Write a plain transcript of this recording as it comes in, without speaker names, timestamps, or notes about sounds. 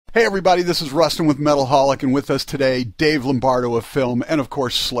Hey everybody, this is Rustin with Metalholic, and with us today, Dave Lombardo of Philm, and of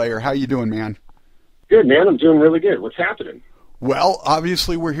course Slayer. How you doing, man? Good, man. I'm doing really good. What's happening? Well,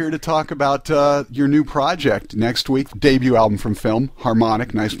 obviously we're here to talk about your new project. Next week, debut album from Philm,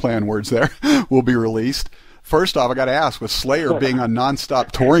 Harmonic, nice play on words there, will be released. First off, I got to ask, with Slayer being a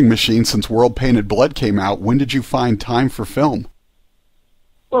non-stop touring machine since World Painted Blood came out, when did you find time for Philm?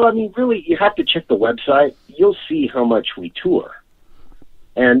 Well, I mean, really, you have to check the website. You'll see how much we tour.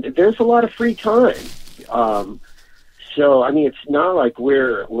 And there's a lot of free time. So, I mean, it's not like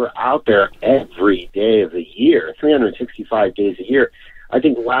we're out there every day of the year, 365 days a year. I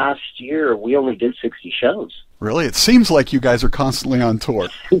think last year we only did 60 shows. Really? It seems like you guys are constantly on tour.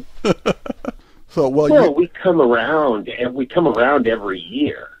 We come around, and we come around every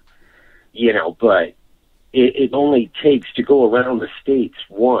year, but it only takes to go around the States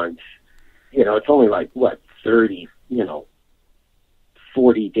once. It's only like, 30,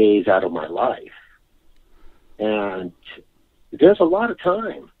 40 days out of my life. And there's a lot of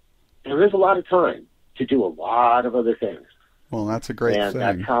time. There is a lot of time to do a lot of other things. Well, that's a great thing. And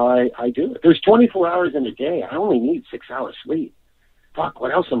that's how I do it. There's 24 hours in a day. I only need 6 hours sleep. Fuck,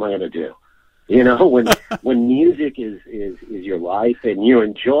 what else am I going to do? When music is your life and you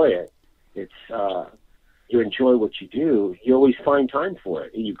enjoy it, you enjoy what you do, you always find time for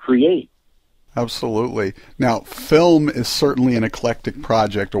it, and you create. Absolutely. Now, Philm is certainly an eclectic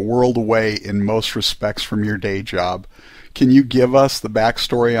project, a world away in most respects from your day job. Can you give us the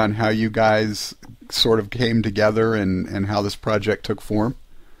backstory on how you guys sort of came together and how this project took form?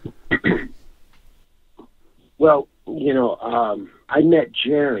 Well, I met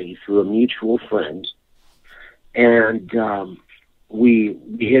Gerry through a mutual friend, and we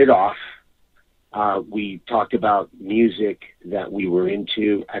hit it off. We talked about music that we were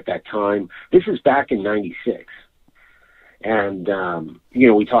into at that time. This is back in '96. And,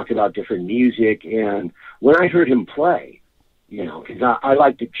 we talked about different music. And when I heard him play, because I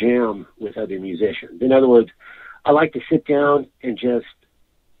like to jam with other musicians. In other words, I like to sit down and just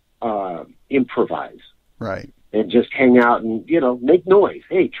improvise. Right. And just hang out and, make noise.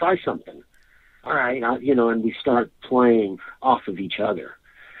 Hey, try something. All right. And we start playing off of each other.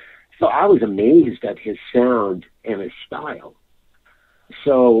 So I was amazed at his sound and his style.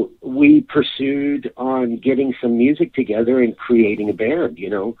 So we pursued on getting some music together and creating a band,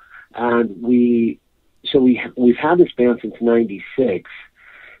 and we've had this band since '96.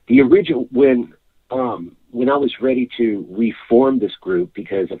 The original, when I was ready to reform this group,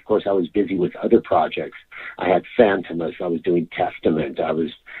 because of course I was busy with other projects. I had Phantomus, I was doing Testament, I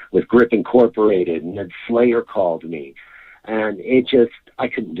was with Grip Incorporated, and then Slayer called me, and I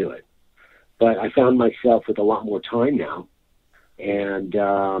couldn't do it. But I found myself with a lot more time now, and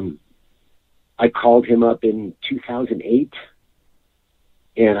I called him up in 2008,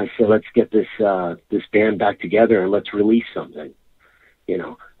 and I said, "Let's get this band back together and let's release something,"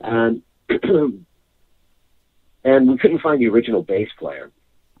 and and we couldn't find the original bass player,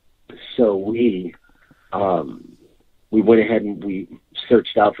 so we went ahead and we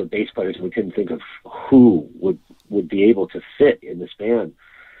searched out for bass players, and we couldn't think of who would be able to fit in this band.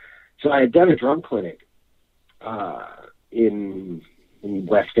 So I had done a drum clinic in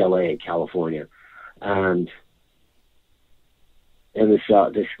West LA, California, and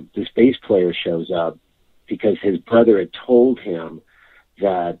this bass player shows up because his brother had told him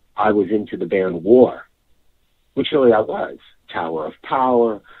that I was into the band War, which really I was. Tower of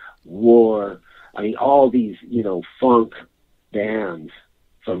Power, War, I mean all these funk bands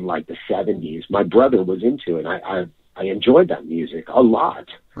from like the '70s. My brother was into it. I enjoyed that music a lot.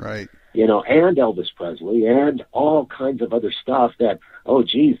 Right. And Elvis Presley and all kinds of other stuff that, oh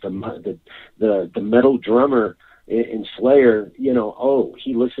geez, the metal drummer in Slayer, he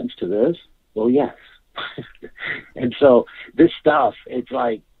listens to this? Well, yes. And so this stuff, it's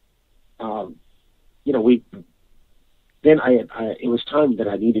like, it was time that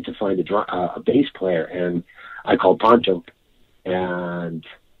I needed to find a bass player, and I called Pancho, and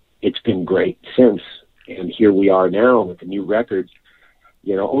it's been great since. And here we are now with the new record.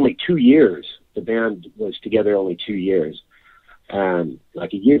 Only 2 years. The band was together only 2 years.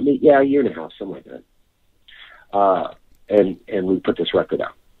 Like a year and a half, something like that. And we put this record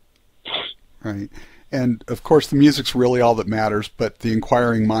out. Right. And, of course, the music's really all that matters, but the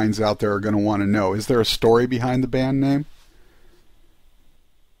inquiring minds out there are going to want to know, is there a story behind the band name?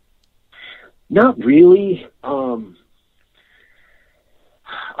 Not really. I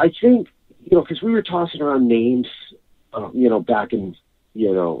think, because we were tossing around names, back in,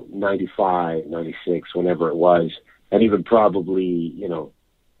 95, 96, whenever it was, and even probably,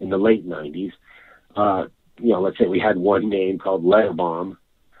 in the late 90s. Let's say we had one name called Letter Bomb,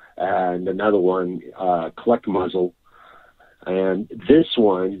 and another one, Collect Muzzle. And this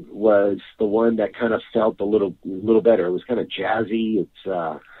one was the one that kind of felt a little better. It was kind of jazzy.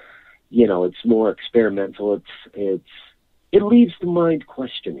 It's, it's more experimental. It leaves the mind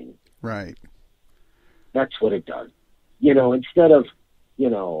questioning. Right. That's what it does. Instead of,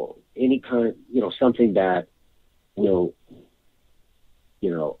 any kind, something that will,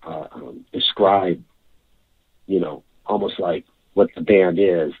 describe, almost like what the band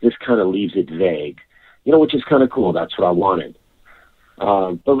is. This kind of leaves it vague, which is kind of cool. That's what I wanted.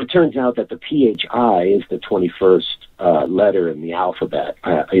 But it turns out that the PHI is the 21st letter in the alphabet,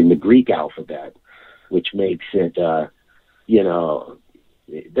 in the Greek alphabet, which makes it,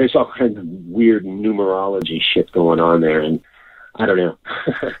 there's all kinds of weird numerology shit going on there, and I don't know.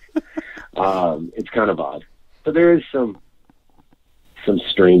 It's kind of odd. But there is some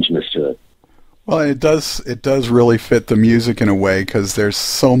strangeness to it. Well, it does really fit the music in a way, because there's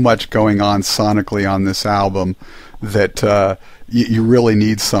so much going on sonically on this album that you really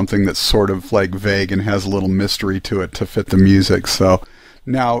need something that's sort of like vague and has a little mystery to it to fit the music. So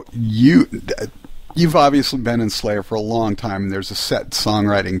now you've obviously been in Slayer for a long time, and there's a set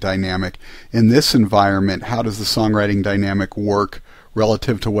songwriting dynamic. In this environment, how does the songwriting dynamic work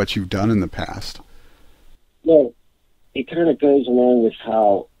relative to what you've done in the past? Well, it kind of goes along with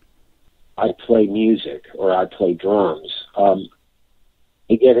how I play music, or I play drums.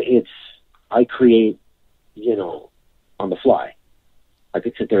 Again, I create, on the fly. I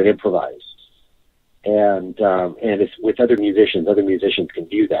could sit there and improvise. And it's with other musicians. Other musicians can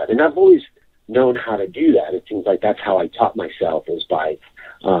do that. And I've always known how to do that. It seems like that's how I taught myself, is by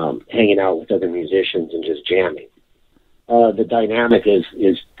hanging out with other musicians and just jamming. The dynamic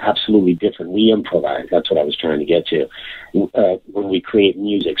is absolutely different. We improvise. That's what I was trying to get to when we create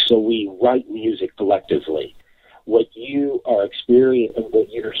music. So we write music collectively. What you are experiencing, what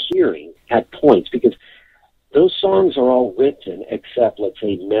you're hearing at points, because those songs are all written except, let's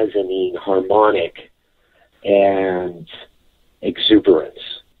say, Mezzanine, Harmonic, and Exuberance.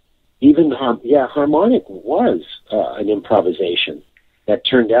 Even, Harmonic was an improvisation that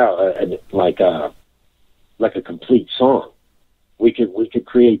turned out like a complete song. We could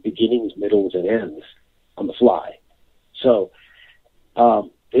create beginnings, middles, and ends on the fly. So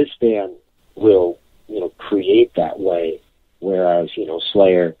this band will create that way, whereas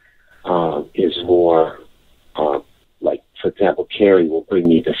Slayer is more like, for example, Carrie will bring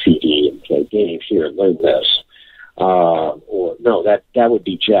me the CD and say, "Dave, here, learn this." Or no, that would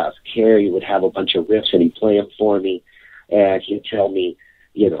be Jeff. Carrie would have a bunch of riffs and he'd play them for me, and he'd tell me,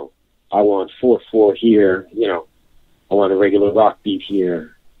 I want 4/4 here, I want a regular rock beat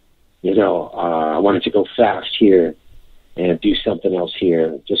here, I want it to go fast here, and do something else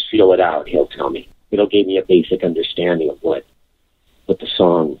here. Just feel it out, he'll tell me. It'll give me a basic understanding of what the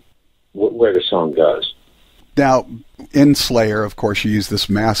song, where the song goes. Now, in Slayer, of course, you use this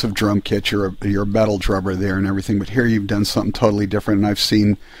massive drum kit. You're a metal drummer there and everything, but here you've done something totally different, and I've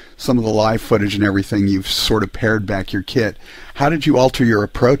seen some of the live footage and everything. You've sort of pared back your kit. How did you alter your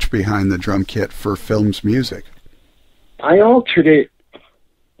approach behind the drum kit for Philm's music? I altered it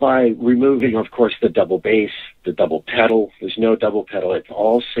by removing, of course, the double bass, the double pedal. There's no double pedal. It's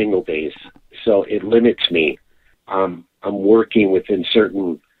all single bass, so it limits me. I'm working within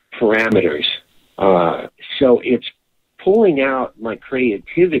certain parameters. So it's pulling out my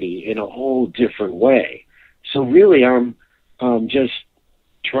creativity in a whole different way. So really, I'm just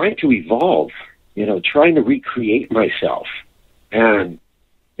trying to evolve, trying to recreate myself. And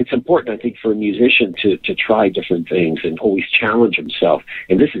it's important, I think, for a musician to try different things and always challenge himself.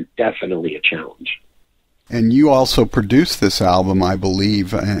 And this is definitely a challenge. And you also produced this album, I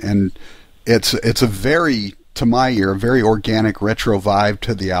believe, and it's a very, to my ear, a very organic retro vibe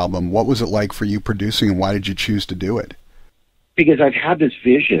to the album. What was it like for you producing, and why did you choose to do it? Because I've had this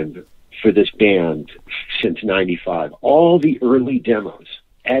vision for this band since 95. All the early demos,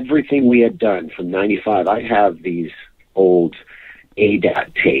 everything we had done from 95, I have these old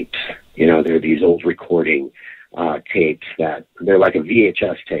ADAT tapes. They're these old recording tapes that they're like a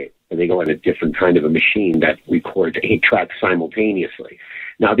VHS tape, and they go in a different kind of a machine that records 8 tracks simultaneously.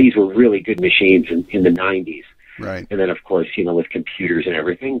 Now, these were really good machines in the 90s. Right. And then, of course, with computers and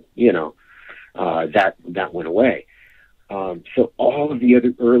everything, that went away. So all of the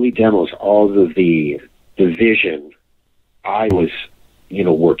other early demos, all of the vision, I was,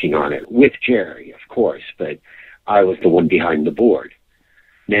 working on it with Gerry, of course, but I was the one behind the board.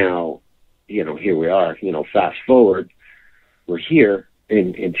 Now, here we are, fast forward, we're here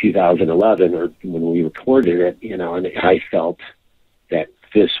in 2011, or when we recorded it, and I felt that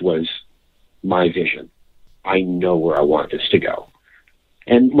this was my vision. I know where I want this to go.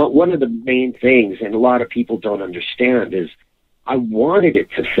 And one of the main things, and a lot of people don't understand, is I wanted it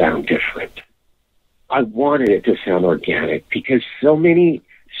to sound different. I wanted it to sound organic, because so many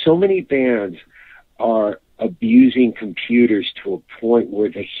bands are abusing computers to a point where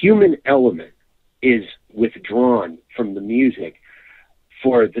the human element is withdrawn from the music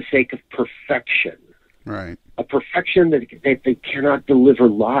for the sake of perfection. Right. A perfection that they cannot deliver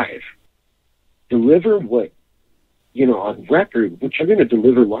live. Deliver what, on record, which I'm going to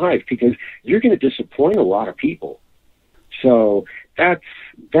deliver live, because you're going to disappoint a lot of people. So that's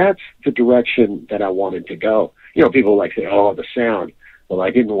the direction that I wanted to go. People like say, oh, the sound. Well, I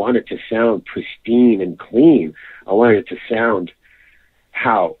didn't want it to sound pristine and clean. I wanted it to sound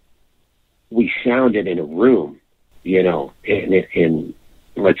how we sounded in a room, in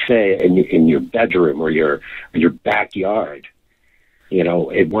let's say in your bedroom or your backyard.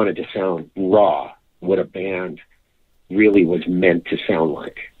 It wanted to sound raw, what a band really was meant to sound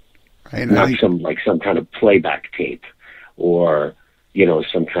like. Right. Not some kind of playback tape or,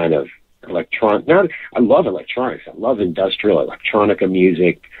 some kind of electronic. I love electronics. I love industrial electronica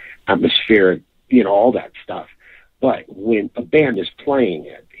music, atmospheric, all that stuff. But when a band is playing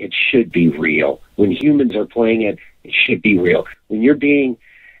it, it should be real. When humans are playing it, it should be real. When you're being,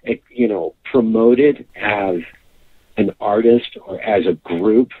 promoted as an artist or as a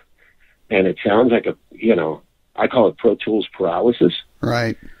group, and it sounds like I call it Pro Tools paralysis.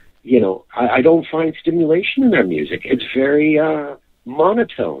 Right. I don't find stimulation in their music. It's very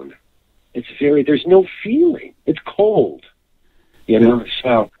monotone. There's no feeling. It's cold.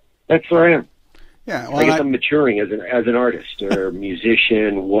 So that's where I am. Yeah, well, I guess I'm maturing as an artist or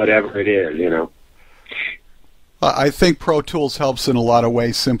musician, whatever it is, I think Pro Tools helps in a lot of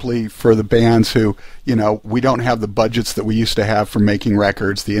ways simply for the bands who, we don't have the budgets that we used to have for making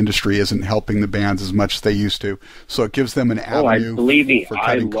records. The industry isn't helping the bands as much as they used to. So it gives them an avenue for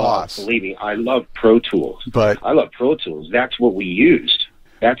cutting costs. Believe me, I love Pro Tools. I love Pro Tools. That's what we used.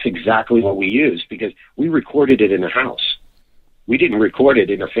 That's exactly what we used, because we recorded it in a house. We didn't record it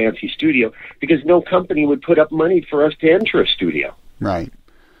in a fancy studio because no company would put up money for us to enter a studio. Right.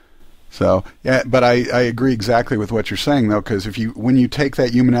 So, yeah, but I agree exactly with what you're saying, though, because when you take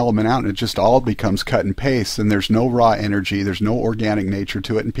that human element out and it just all becomes cut and paste, then there's no raw energy, there's no organic nature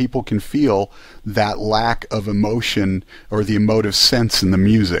to it, and people can feel that lack of emotion or the emotive sense in the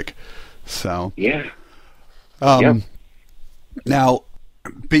music. So, yeah. Now,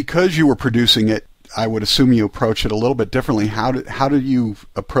 because you were producing it, I would assume you approach it a little bit differently. How did you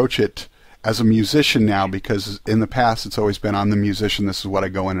approach it as a musician now? Because in the past it's always been, I'm the musician, this is what I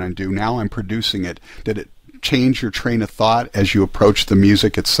go in and do. Now I'm producing it. Did it change your train of thought as you approach the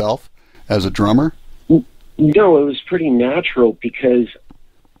music itself as a drummer? No, it was pretty natural, because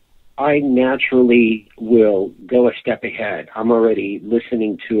I naturally will go a step ahead. I'm already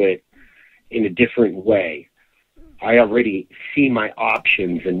listening to it in a different way. I already see my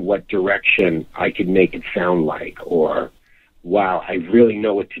options and what direction I could make it sound like, or, wow, I really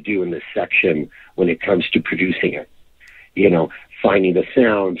know what to do in this section when it comes to producing it. Finding the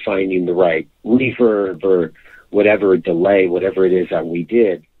sound, finding the right reverb or whatever, delay, whatever it is that we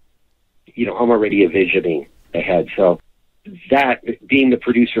did. I'm already envisioning ahead. So that, being the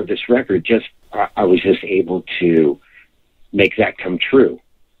producer of this record, I was just able to make that come true.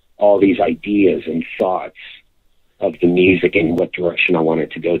 All these ideas and thoughts of the music and what direction I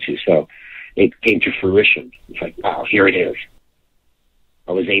wanted to go to. So it came to fruition. It's like, wow, here it is.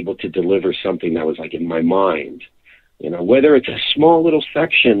 I was able to deliver something that was like in my mind. Whether it's a small little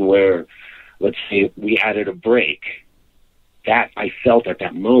section where, let's say, we added a break, that I felt at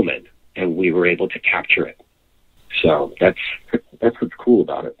that moment, and we were able to capture it. So that's what's cool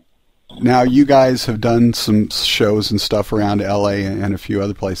about it. Now, you guys have done some shows and stuff around LA and a few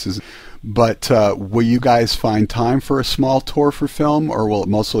other places. But will you guys find time for a small tour for Philm, or will it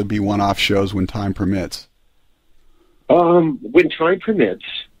mostly be one-off shows when time permits? When time permits,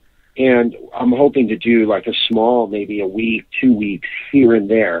 and I'm hoping to do like a small, maybe a week, 2 weeks here and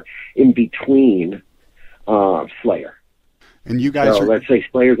there in between Slayer. And you guys let's say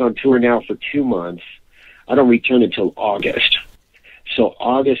Slayer's on tour now for 2 months. I don't return until August. So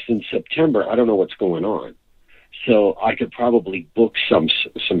August and September, I don't know what's going on. So I could probably book some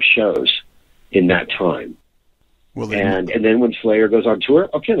shows in that time. And then when Slayer goes on tour,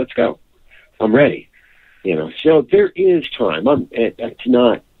 okay, let's go. I'm ready. So there is time. I'm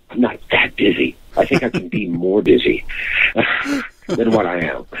not that busy. I think I can be more busy than what I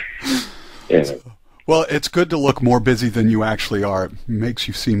am. Yeah. Well, it's good to look more busy than you actually are. It makes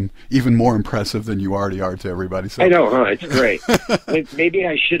you seem even more impressive than you already are to everybody. So. I know, huh? It's great. Maybe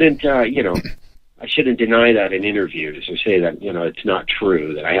I shouldn't, I shouldn't deny that in interviews or say that, it's not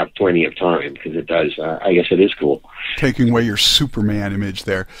true, that I have plenty of time, because it does. I guess it is cool. Taking away your Superman image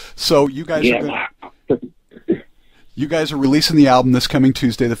there. So you guys you guys are releasing the album this coming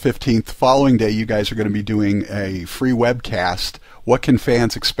Tuesday the 15th. The following day, you guys are going to be doing a free webcast. What can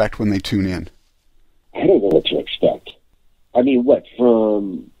fans expect when they tune in? I don't know what to expect. I mean, what,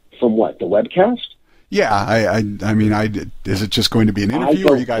 from what, the webcast? Yeah, I mean, is it just going to be an interview,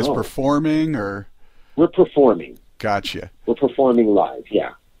 or are you guys performing, or? We're performing. Gotcha. We're performing live,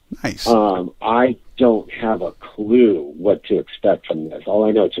 yeah. Nice. I don't have a clue what to expect from this. All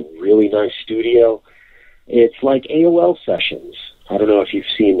I know, it's a really nice studio. It's like AOL sessions. I don't know if you've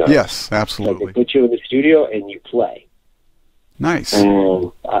seen those. Yes, absolutely. Like they put you in the studio and you play. Nice.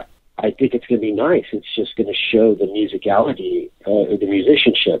 And I think it's going to be nice. It's just going to show the musicality, the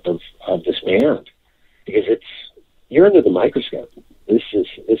musicianship of this band, because you're under the microscope. This is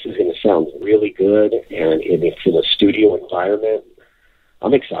going to sound really good, and it's in a studio environment.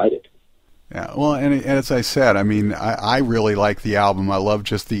 I'm excited. Yeah, well, and as I said, I mean, I really like the album. I love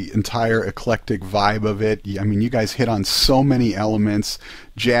just the entire eclectic vibe of it. I mean, you guys hit on so many elements: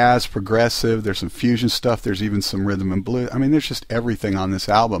 jazz, progressive. There's some fusion stuff. There's even some rhythm and blues. I mean, there's just everything on this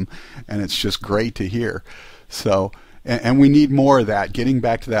album, and it's just great to hear. So, and we need more of that. Getting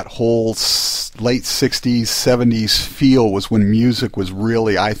back to that whole late '60s, '70s feel was when music was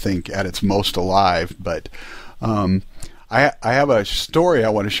really, I think, at its most alive. But I have a story I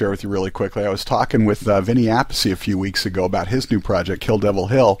want to share with you really quickly. I was talking with Vinny Appice a few weeks ago about his new project, Kill Devil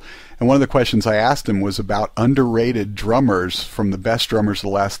Hill, and one of the questions I asked him was about underrated drummers from the best drummers of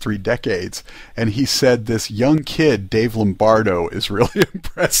the last 3 decades, and he said this young kid, Dave Lombardo, is really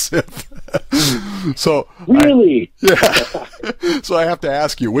impressive. So really? Yeah. So I have to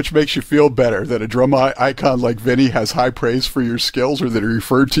ask you, which makes you feel better, that a drum icon like Vinny has high praise for your skills, or that he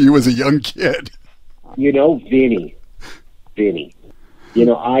referred to you as a young kid? Vinny.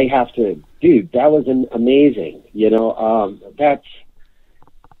 I have to, dude, that was amazing.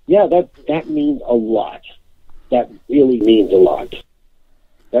 That means a lot. That really means a lot.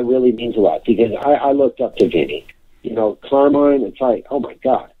 That really means a lot, because I looked up to Vinny. Carmine, it's like, oh my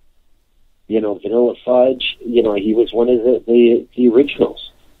God. Vanilla Fudge, he was one of the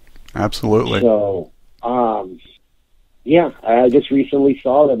originals. Absolutely. So, I just recently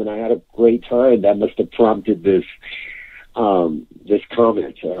saw them, and I had a great time. That must have prompted this comment, this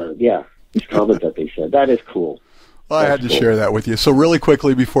comment that they said. That is cool. Well, I had to share that with you. So really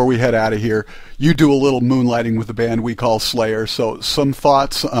quickly before we head out of here, you do a little moonlighting with the band we call Slayer. So some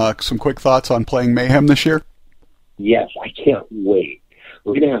quick thoughts on playing Mayhem this year? Yes, I can't wait.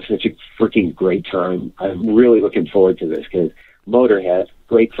 We're going to have such a freaking great time. I'm really looking forward to this, because Motorhead,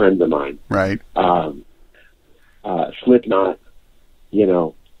 great friends of mine. Right. Slipknot,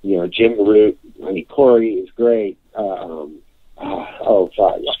 Jim Root. I mean, Corey is great. Oh,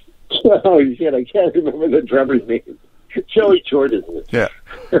 fuck. Oh, shit, I can't remember the drummer's name. Joey Jordan. Yeah.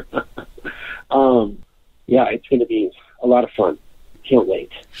 It's going to be a lot of fun. Can't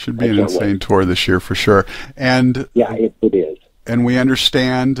wait. Should be an insane tour this year for sure. And yeah, it is. And we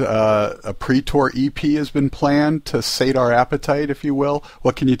understand a pre-tour EP has been planned to sate our appetite, if you will.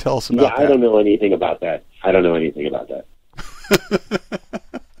 What can you tell us about that? I don't know anything about that.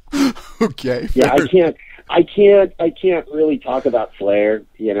 Okay. Yeah, I can't really talk about Slayer.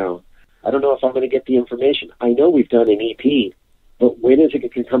 I don't know if I'm going to get the information. I know we've done an EP, but when is it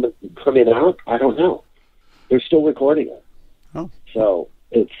coming out? I don't know. They're still recording it. Oh. So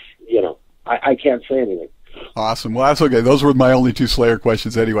it's, I can't say anything. Awesome. Well, that's okay. Those were my only 2 Slayer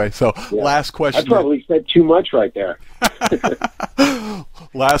questions anyway. So last question. I probably said too much right there.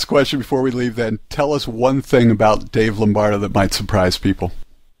 Last question before we leave then. Tell us one thing about Dave Lombardo that might surprise people.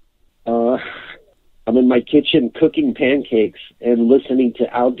 I'm in my kitchen cooking pancakes and listening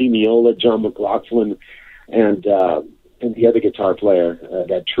to Al Di Meola, John McLaughlin, and the other guitar player,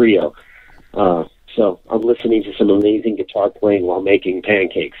 that trio. So I'm listening to some amazing guitar playing while making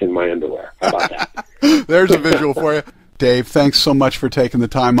pancakes in my underwear. How about that? There's a visual for you. Dave, thanks so much for taking the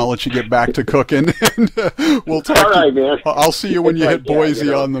time. I'll let you get back to cooking, and we'll talk. All right, man. I'll see you when you hit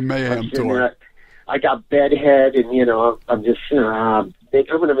Boise on the Mayhem tour. I got bedhead, and I'm just I'm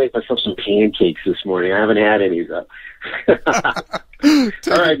going to make myself some pancakes this morning. I haven't had any, though.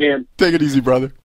 All right, man. Take it easy, brother.